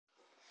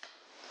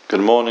Good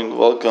morning,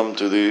 welcome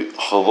to the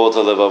Chavot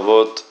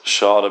HaLevavot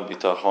Sha'ar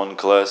HaBitachon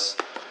class.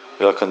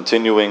 We are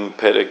continuing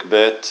Perek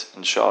Bet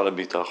in Sha'ar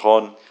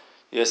HaBitachon.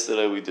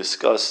 Yesterday we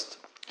discussed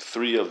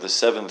 3 of the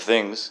 7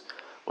 things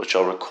which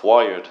are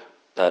required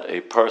that a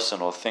person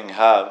or thing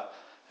have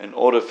in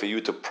order for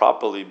you to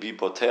properly be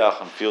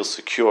boteach and feel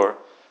secure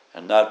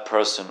in that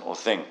person or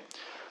thing.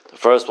 The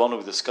first one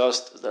we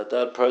discussed is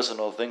that person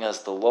or thing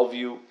has to love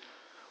you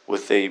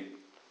with a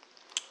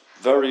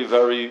very,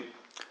 very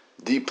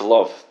deep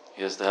love.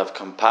 He has to have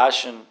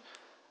compassion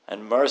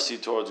and mercy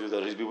towards you,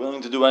 that he'd be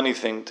willing to do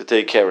anything to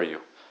take care of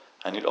you.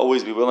 And he'd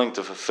always be willing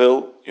to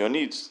fulfill your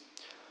needs.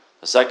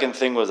 The second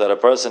thing was that a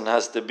person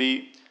has to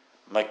be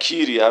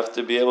makir. You have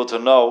to be able to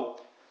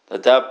know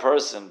that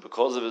person,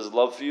 because of his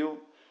love for you,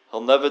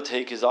 he'll never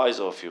take his eyes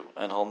off you.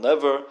 And he'll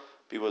never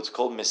be what's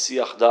called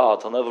mesiach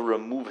da'at. He'll never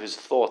remove his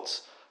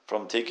thoughts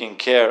from taking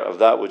care of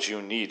that which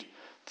you need.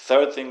 The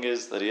third thing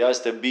is that he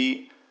has to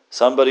be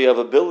somebody of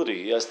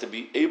ability. He has to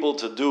be able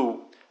to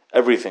do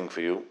everything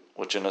for you,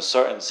 which in a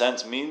certain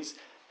sense means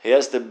he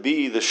has to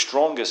be the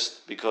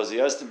strongest, because he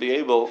has to be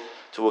able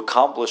to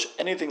accomplish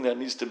anything that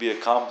needs to be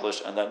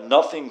accomplished, and that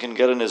nothing can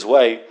get in his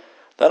way.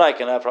 Then I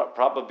can have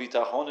proper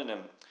bitachon in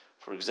him.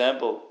 For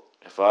example,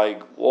 if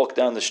I walk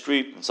down the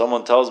street and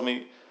someone tells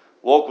me,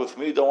 walk with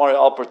me, don't worry,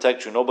 I'll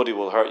protect you, nobody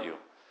will hurt you.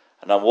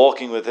 And I'm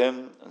walking with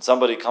him and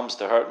somebody comes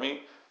to hurt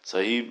me,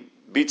 so he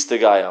beats the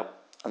guy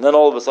up. And then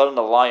all of a sudden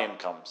the lion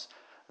comes.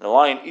 And the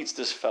lion eats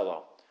this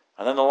fellow.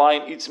 And then the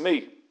lion eats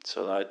me.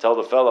 So I tell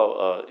the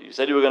fellow, you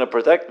said you were going to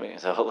protect me. I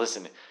said, oh,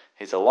 listen,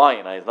 he's a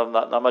lion. There's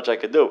not much I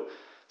could do.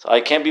 So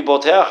I can't be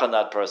boteach on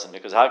that person,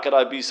 because how could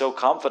I be so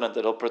confident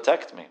that he'll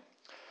protect me?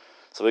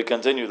 So we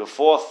continue. The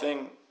fourth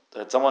thing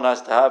that someone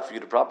has to have for you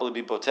to properly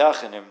be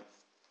boteach in him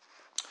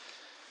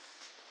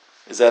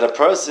is that a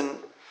person,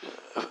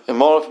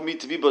 in order for me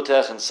to be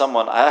boteach in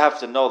someone, I have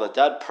to know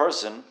that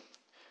person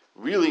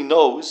really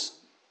knows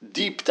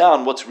deep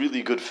down what's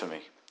really good for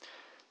me.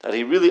 That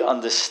he really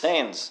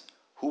understands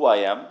who I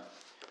am,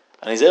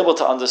 and he's able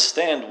to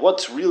understand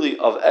what's really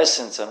of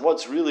essence and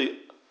what's really,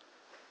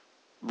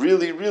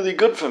 really, really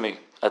good for me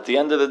at the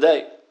end of the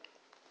day.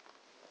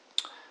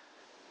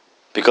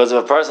 Because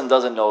if a person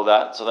doesn't know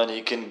that, so then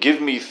he can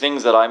give me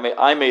things that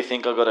I may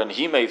think are good and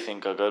he may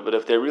think are good, but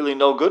if they're really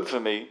no good for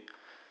me,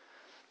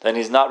 then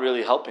he's not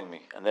really helping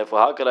me. And therefore,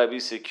 how could I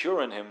be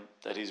secure in him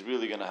that he's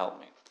really going to help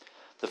me?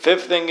 The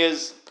fifth thing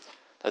is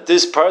that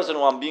this person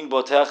who I'm being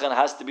boteach in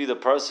has to be the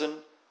person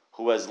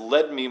who has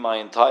led me my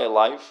entire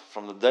life,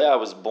 from the day I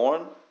was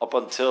born up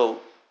until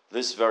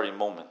this very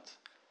moment.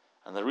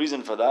 And the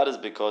reason for that is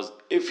because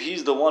if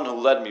he's the one who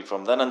led me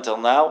from then until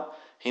now,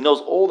 he knows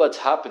all that's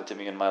happened to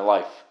me in my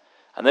life.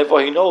 And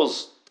therefore he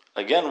knows,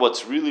 again,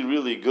 what's really,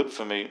 really good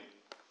for me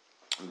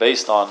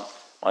based on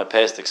my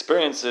past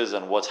experiences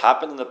and what's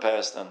happened in the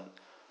past and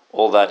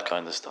all that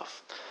kind of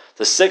stuff.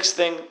 The sixth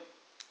thing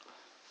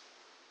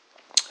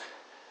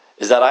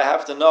is that I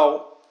have to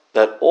know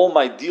that all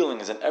my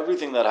dealings and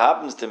everything that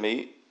happens to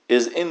me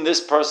is in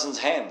this person's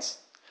hands.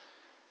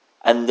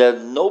 And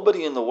that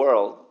nobody in the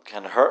world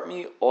can hurt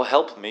me or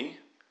help me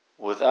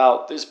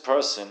without this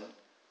person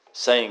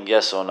saying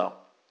yes or no.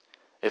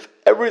 If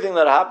everything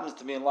that happens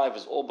to me in life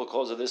is all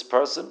because of this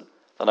person,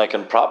 then I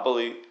can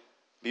properly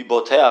be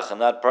boteach in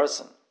that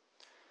person.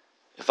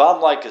 If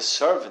I'm like a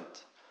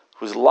servant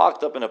who's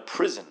locked up in a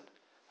prison,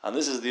 and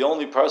this is the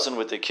only person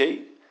with the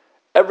key,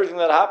 everything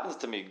that happens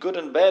to me, good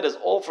and bad, is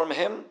all from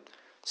him.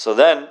 So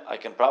then I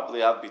can properly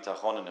have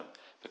bitachon in him,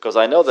 because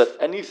I know that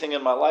anything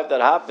in my life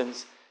that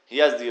happens, he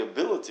has the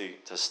ability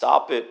to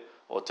stop it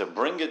or to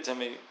bring it to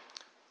me,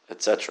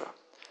 etc.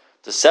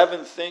 The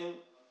seventh thing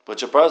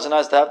which a person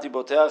has to have the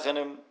boteach in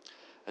him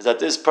is that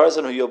this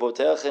person who you're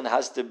boteach in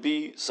has to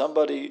be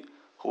somebody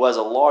who has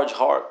a large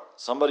heart,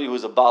 somebody who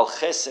is a Baal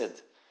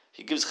Chesed.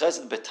 He gives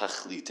Chesed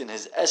betachlit in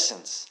his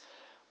essence.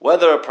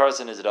 Whether a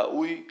person is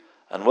Ra'ui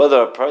and whether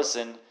a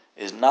person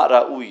is not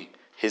Ra'ui,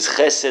 his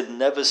chesed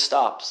never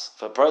stops.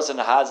 If a person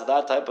has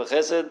that type of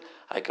chesed,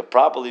 I could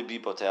properly be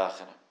boteach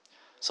in him.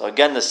 So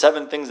again, the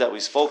 7 things that we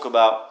spoke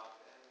about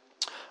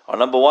are: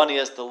 number 1, he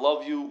has to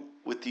love you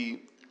with the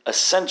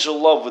essential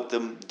love, with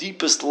the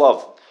deepest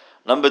love.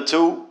 Number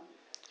 2,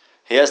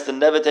 he has to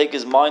never take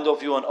his mind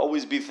off you and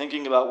always be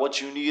thinking about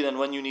what you need and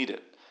when you need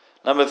it.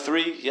 Number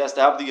 3, he has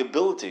to have the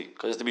ability,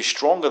 because he has to be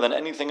stronger than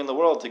anything in the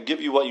world, to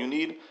give you what you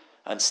need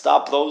and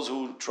stop those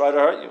who try to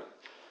hurt you.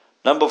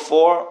 Number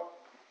 4,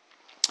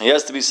 he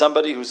has to be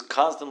somebody who's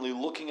constantly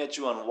looking at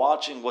you and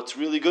watching what's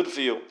really good for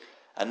you.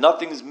 And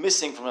nothing's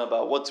missing from him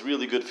about what's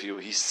really good for you.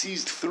 He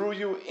sees through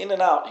you in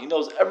and out. He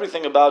knows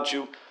everything about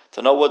you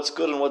to know what's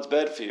good and what's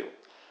bad for you.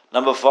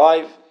 Number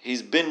 5,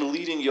 he's been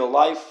leading your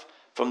life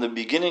from the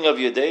beginning of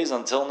your days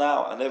until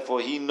now. And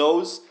therefore he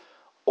knows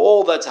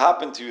all that's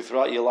happened to you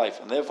throughout your life.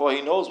 And therefore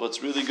he knows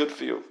what's really good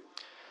for you.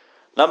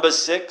 Number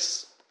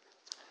 6,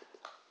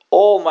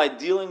 all my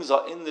dealings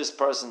are in this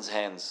person's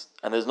hands,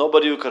 and there's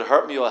nobody who could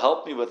hurt me or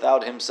help me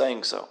without him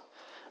saying so.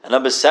 And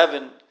number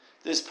 7,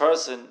 this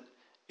person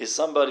is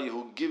somebody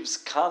who gives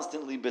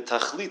constantly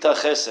betachlit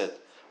chesed,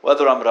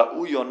 whether I'm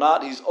ra'uy or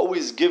not, he's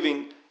always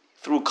giving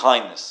through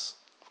kindness.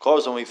 Of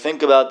course, when we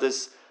think about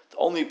this, the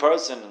only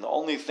person and the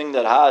only thing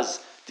that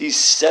has these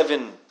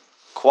 7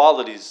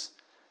 qualities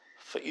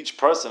for each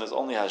person is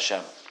only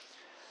Hashem.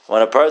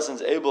 When a person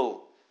is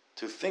able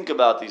to think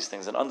about these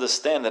things and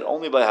understand that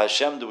only by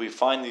Hashem do we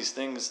find these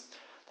things,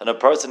 then a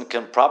person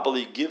can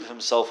properly give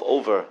himself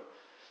over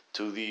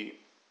to the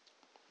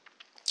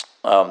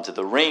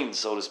reign,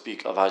 so to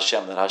speak, of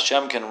Hashem. That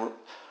Hashem can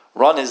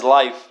run his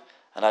life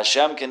and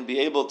Hashem can be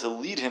able to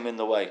lead him in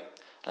the way.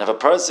 And if a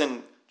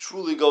person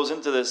truly goes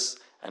into this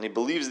and he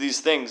believes these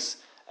things,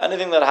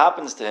 anything that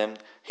happens to him,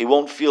 he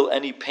won't feel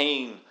any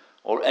pain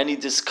or any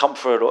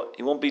discomfort, or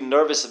he won't be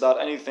nervous about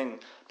anything,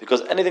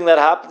 because anything that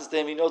happens to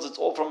him, he knows it's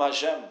all from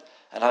Hashem.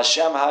 And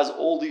Hashem has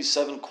all these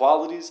 7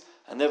 qualities,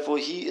 and therefore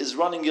He is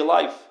running your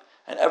life.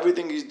 And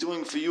everything He's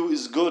doing for you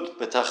is good.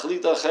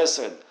 Betachlita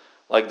chesed.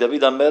 Like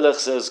David HaMelech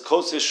says,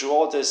 Kos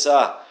Yeshuot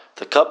Esah,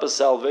 the cup of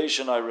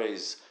salvation I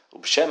raise.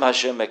 Ubshem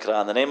Hashem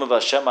Ekra, in the name of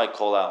Hashem I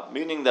call out.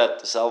 Meaning that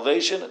the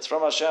salvation, it's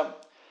from Hashem.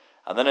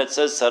 And then it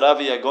says,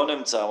 Saravi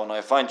Agonimtza, when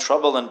I find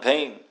trouble and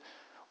pain.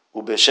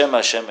 Ubeshem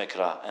Hashem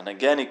Ekra. And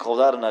again he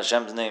called out in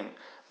Hashem's name.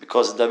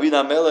 Because David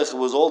HaMelech, it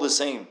was all the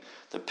same.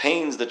 The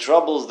pains, the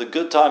troubles, the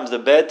good times, the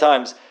bad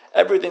times,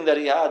 everything that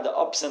he had, the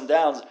ups and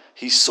downs,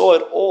 he saw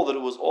it all, that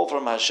it was all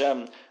from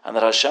Hashem, and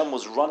that Hashem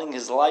was running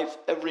his life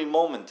every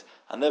moment,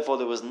 and therefore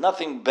there was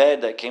nothing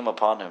bad that came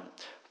upon him.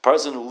 A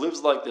person who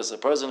lives like this, a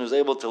person who's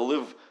able to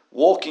live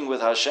walking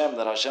with Hashem,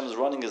 that Hashem is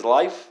running his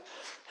life,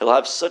 he'll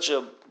have such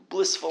a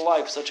blissful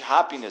life, such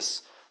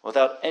happiness,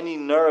 without any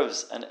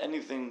nerves and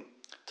anything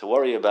to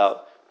worry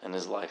about in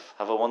his life.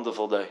 Have a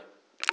wonderful day.